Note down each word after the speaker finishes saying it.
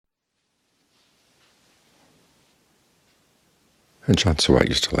And John Sawat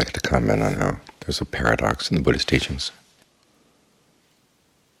used to like to comment on how there's a paradox in the Buddhist teachings.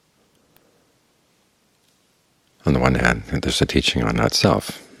 On the one hand, there's a teaching on not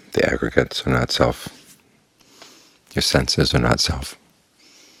self. The aggregates are not self. Your senses are not self.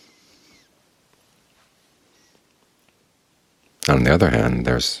 On the other hand,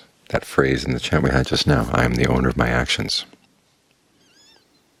 there's that phrase in the chant we had just now, I am the owner of my actions.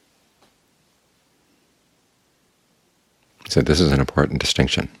 So this is an important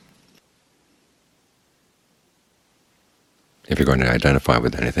distinction. If you're going to identify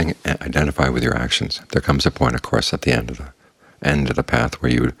with anything, identify with your actions. There comes a point, of course, at the end of the path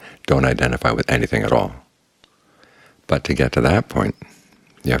where you don't identify with anything at all. But to get to that point,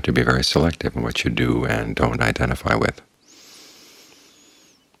 you have to be very selective in what you do and don't identify with.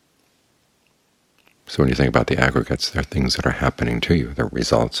 So when you think about the aggregates, they're things that are happening to you. They're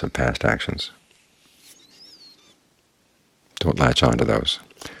results of past actions. Don't latch onto those,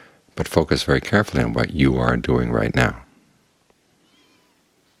 but focus very carefully on what you are doing right now,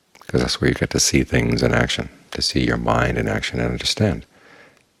 because that's where you get to see things in action, to see your mind in action and understand.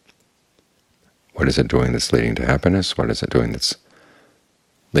 What is it doing that's leading to happiness? What is it doing that's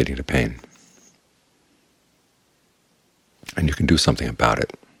leading to pain? And you can do something about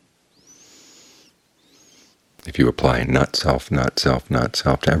it. If you apply not self, not self, not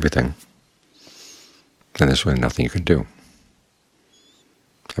self to everything, then there's really nothing you can do.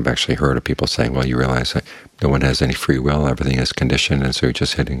 I've actually heard of people saying, well, you realize that no one has any free will, everything is conditioned, and so you're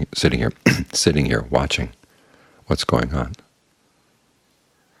just sitting here watching what's going on.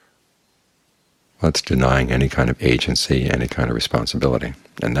 Well, it's denying any kind of agency, any kind of responsibility,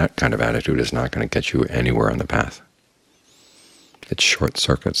 and that kind of attitude is not going to get you anywhere on the path. It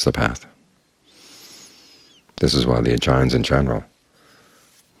short-circuits the path. This is why the Ajahns in general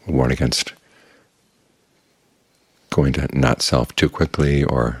warn against going to not self too quickly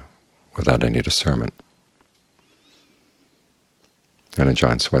or without any discernment. And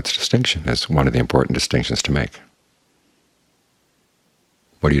Ajahn Sawat's distinction is one of the important distinctions to make.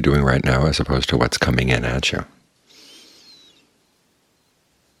 What are you doing right now as opposed to what's coming in at you?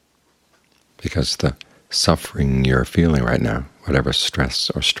 Because the suffering you're feeling right now, whatever stress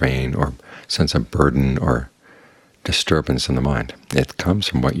or strain or sense of burden or disturbance in the mind, it comes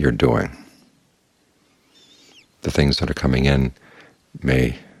from what you're doing. The things that are coming in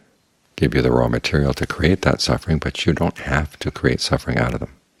may give you the raw material to create that suffering, but you don't have to create suffering out of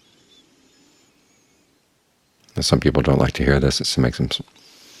them. And some people don't like to hear this. It makes them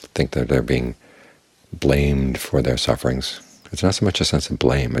think that they're being blamed for their sufferings. It's not so much a sense of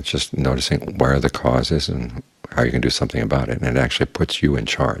blame. It's just noticing where the cause is and how you can do something about it. And it actually puts you in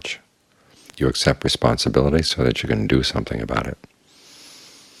charge. You accept responsibility so that you can do something about it.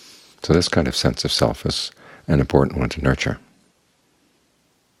 So this kind of sense of self is an important one to nurture.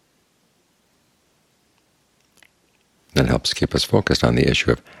 That helps keep us focused on the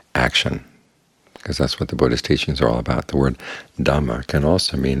issue of action, because that's what the Buddhist teachings are all about. The word Dhamma can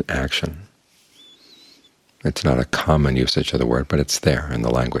also mean action. It's not a common usage of the word, but it's there in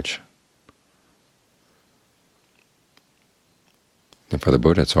the language. And for the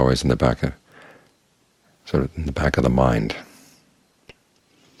Buddha, it's always in the back of, in the back of the mind.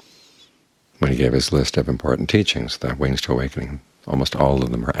 When he gave his list of important teachings, the Wings to Awakening, almost all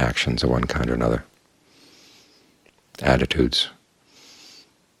of them are actions of one kind or another, attitudes.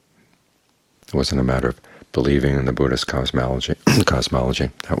 It wasn't a matter of believing in the Buddhist cosmology.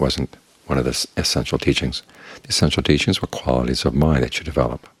 That wasn't one of the essential teachings. The essential teachings were qualities of mind that you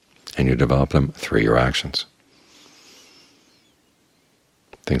develop, and you develop them through your actions.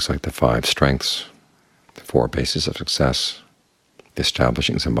 Things like the 5 strengths, the 4 bases of success, the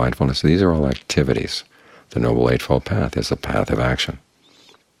establishings of mindfulness, these are all activities. The Noble Eightfold Path is a path of action.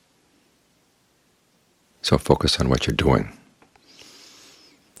 So focus on what you're doing.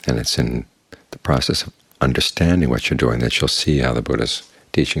 And it's in the process of understanding what you're doing that you'll see how the Buddha's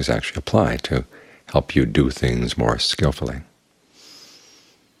teachings actually apply to help you do things more skillfully.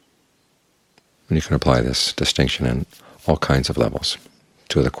 And you can apply this distinction in all kinds of levels.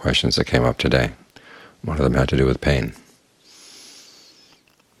 2 of the questions that came up today, one of them had to do with pain.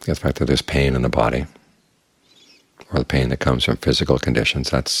 The fact that there's pain in the body, or the pain that comes from physical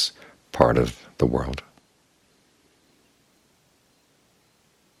conditions, that's part of the world.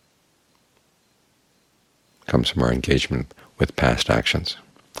 It comes from our engagement with past actions.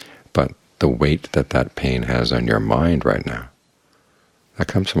 But the weight that that pain has on your mind right now, that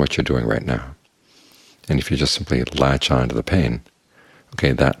comes from what you're doing right now. And if you just simply latch on to the pain,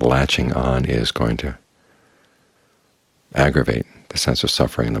 okay, that latching on is going to aggravate the sense of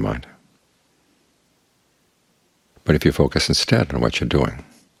suffering in the mind. But if you focus instead on what you're doing,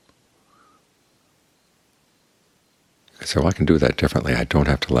 you say, well, I can do that differently. I don't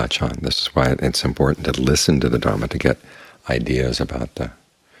have to latch on. This is why it's important to listen to the Dhamma to get ideas about the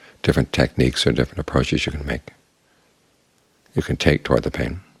different techniques or different approaches you can take toward the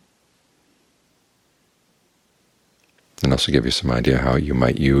pain. And also give you some idea how you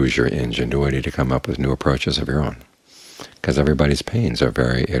might use your ingenuity to come up with new approaches of your own. Because everybody's pains are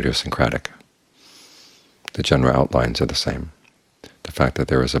very idiosyncratic. The general outlines are the same. The fact that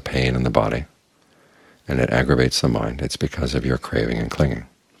there is a pain in the body and it aggravates the mind, it's because of your craving and clinging.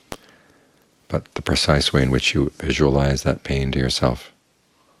 But the precise way in which you visualize that pain to yourself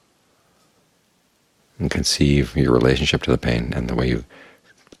and conceive your relationship to the pain and the way you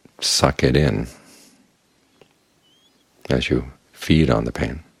suck it in as you feed on the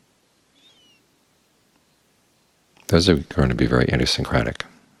pain, those are going to be very idiosyncratic.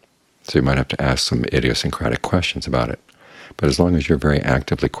 So you might have to ask some idiosyncratic questions about it. But as long as you're very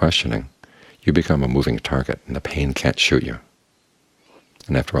actively questioning, you become a moving target, and the pain can't shoot you.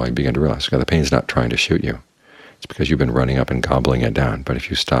 And after all, you begin to realize, the pain's not trying to shoot you. It's because you've been running up and gobbling it down. But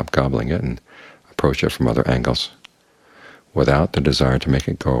if you stop gobbling it and approach it from other angles, without the desire to make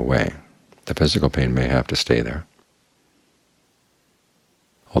it go away, the physical pain may have to stay there.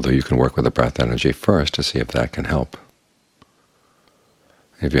 Although you can work with the breath energy first to see if that can help.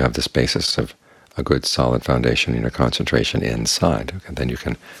 If you have this basis of a good solid foundation in your concentration inside, and then you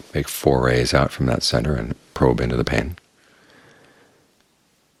can make forays out from that center and probe into the pain.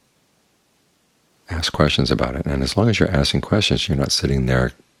 Ask questions about it, and as long as you're asking questions, you're not sitting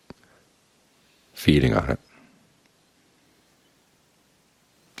there feeding on it.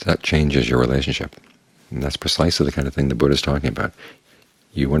 That changes your relationship, and that's precisely the kind of thing the Buddha is talking about.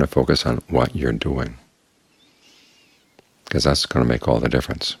 You want to focus on what you're doing, because that's going to make all the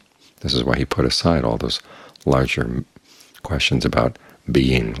difference. This is why he put aside all those larger questions about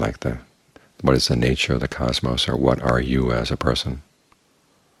being, like what is the nature of the cosmos, or what are you as a person?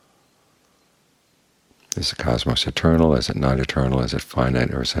 Is the cosmos eternal? Is it not eternal? Is it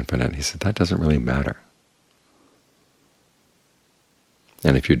finite or is it infinite? He said that doesn't really matter.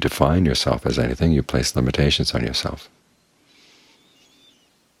 And if you define yourself as anything, you place limitations on yourself.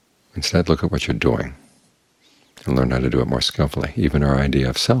 Instead, look at what you're doing and learn how to do it more skillfully. Even our idea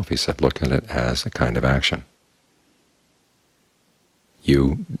of self, he said, look at it as a kind of action.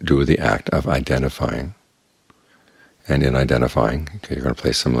 You do the act of identifying, and in identifying, you're going to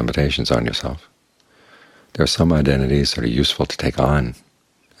place some limitations on yourself. There are some identities that are useful to take on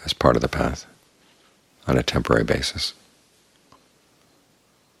as part of the path on a temporary basis.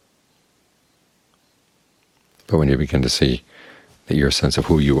 But when you begin to see that your sense of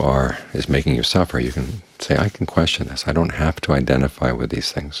who you are is making you suffer, you can say, I can question this. I don't have to identify with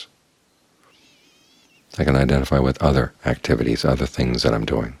these things. I can identify with other activities, other things that I'm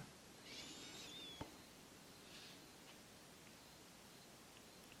doing.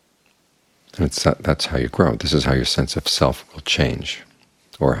 And that's how you grow. This is how your sense of self will change,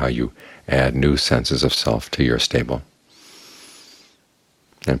 or how you add new senses of self to your stable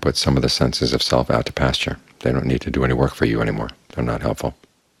and put some of the senses of self out to pasture. They don't need to do any work for you anymore. They're not helpful.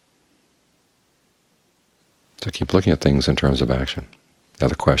 So keep looking at things in terms of action. The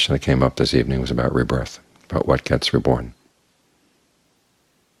other question that came up this evening was about rebirth, about what gets reborn.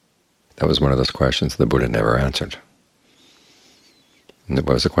 That was one of those questions the Buddha never answered. And it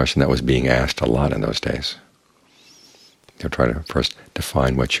was a question that was being asked a lot in those days. You try to first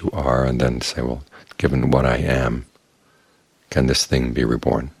define what you are and then say, well, given what I am, can this thing be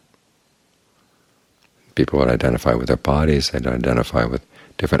reborn? People would identify with their bodies, they'd identify with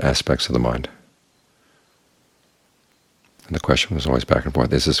different aspects of the mind. And the question was always back and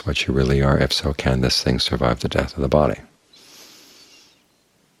forth, is this what you really are? If so, can this thing survive the death of the body?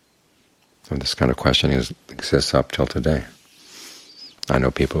 And this kind of questioning exists up till today. I know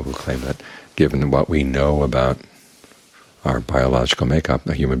people who claim that given what we know about our biological makeup,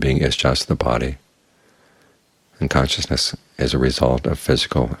 a human being is just the body, and consciousness is a result of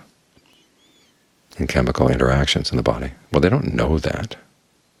physical and chemical interactions in the body. Well, they don't know that.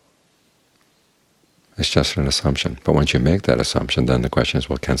 It's just an assumption. But once you make that assumption, then the question is,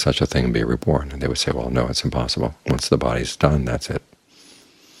 well, can such a thing be reborn? And they would say, well, no, it's impossible. Once the body's done, that's it.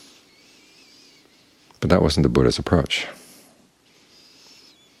 But that wasn't the Buddha's approach.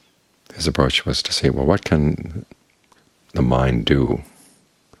 His approach was to say, well, what can the mind do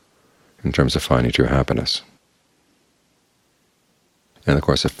in terms of finding true happiness? And in the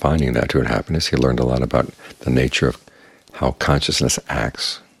course of finding that true happiness, he learned a lot about the nature of how consciousness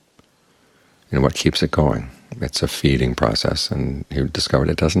acts and what keeps it going. It's a feeding process, and he discovered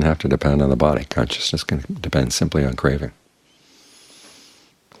it doesn't have to depend on the body. Consciousness can depend simply on craving.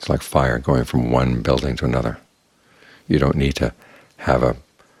 It's like fire going from one building to another. You don't need to have a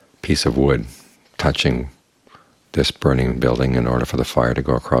piece of wood touching this burning building in order for the fire to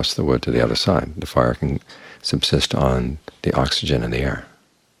go across the wood to the other side. The fire can subsist on the oxygen in the air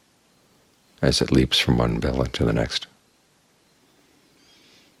as it leaps from one building to the next.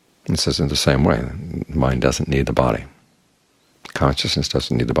 It says in the same way, the mind doesn't need the body. Consciousness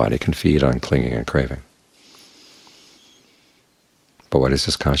doesn't need the body. It can feed on clinging and craving. But what is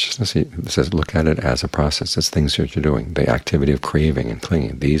this consciousness? He says, look at it as a process. It's things that you're doing. The activity of craving and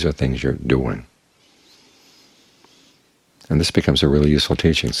clinging, these are things you're doing. And this becomes a really useful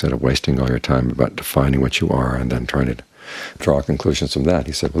teaching. Instead of wasting all your time about defining what you are and then trying to draw conclusions from that,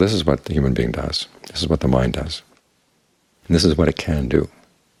 he said, well, this is what the human being does. This is what the mind does. And this is what it can do.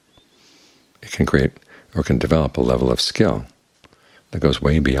 It can create or can develop a level of skill that goes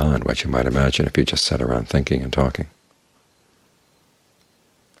way beyond what you might imagine if you just sat around thinking and talking.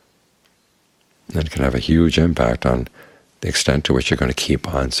 And it can have a huge impact on the extent to which you're going to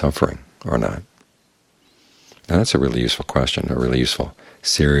keep on suffering or not. Now that's a really useful question, a really useful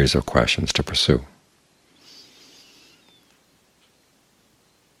series of questions to pursue.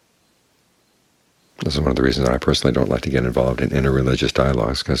 This is one of the reasons that I personally don't like to get involved in interreligious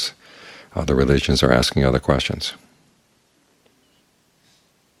dialogues, because other religions are asking other questions.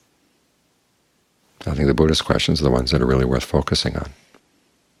 I think the Buddhist questions are the ones that are really worth focusing on.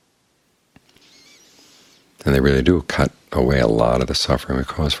 And they really do cut away a lot of the suffering we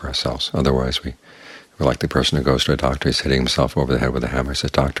cause for ourselves. Otherwise, we're like the person who goes to a doctor, he's hitting himself over the head with a hammer. He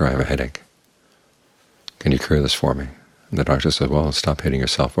says, "Doctor, I have a headache. Can you cure this for me?" And the doctor says, "Well, stop hitting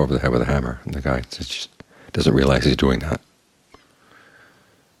yourself over the head with a hammer." And the guy just doesn't realize he's doing that.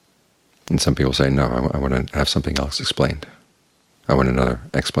 And some people say, "No, I want to have something else explained. I want another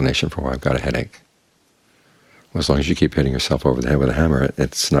explanation for why I've got a headache." Well, as long as you keep hitting yourself over the head with a hammer,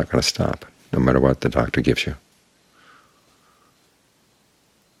 it's not going to stop, no matter what the doctor gives you.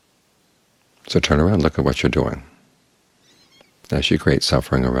 So turn around, look at what you're doing. As you create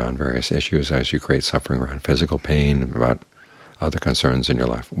suffering around various issues, as you create suffering around physical pain, about other concerns in your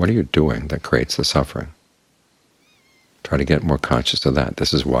life, what are you doing that creates the suffering? Try to get more conscious of that.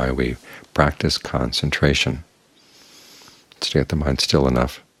 This is why we practice concentration. It's to get the mind still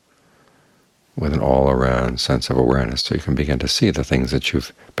enough with an all-around sense of awareness so you can begin to see the things that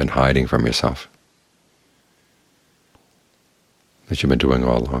you've been hiding from yourself, that you've been doing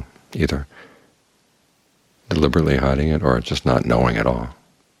all along, either deliberately hiding it or just not knowing at all.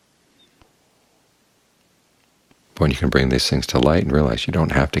 But when you can bring these things to light and realize you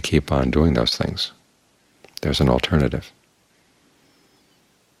don't have to keep on doing those things, there's an alternative.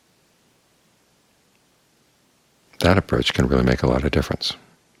 That approach can really make a lot of difference.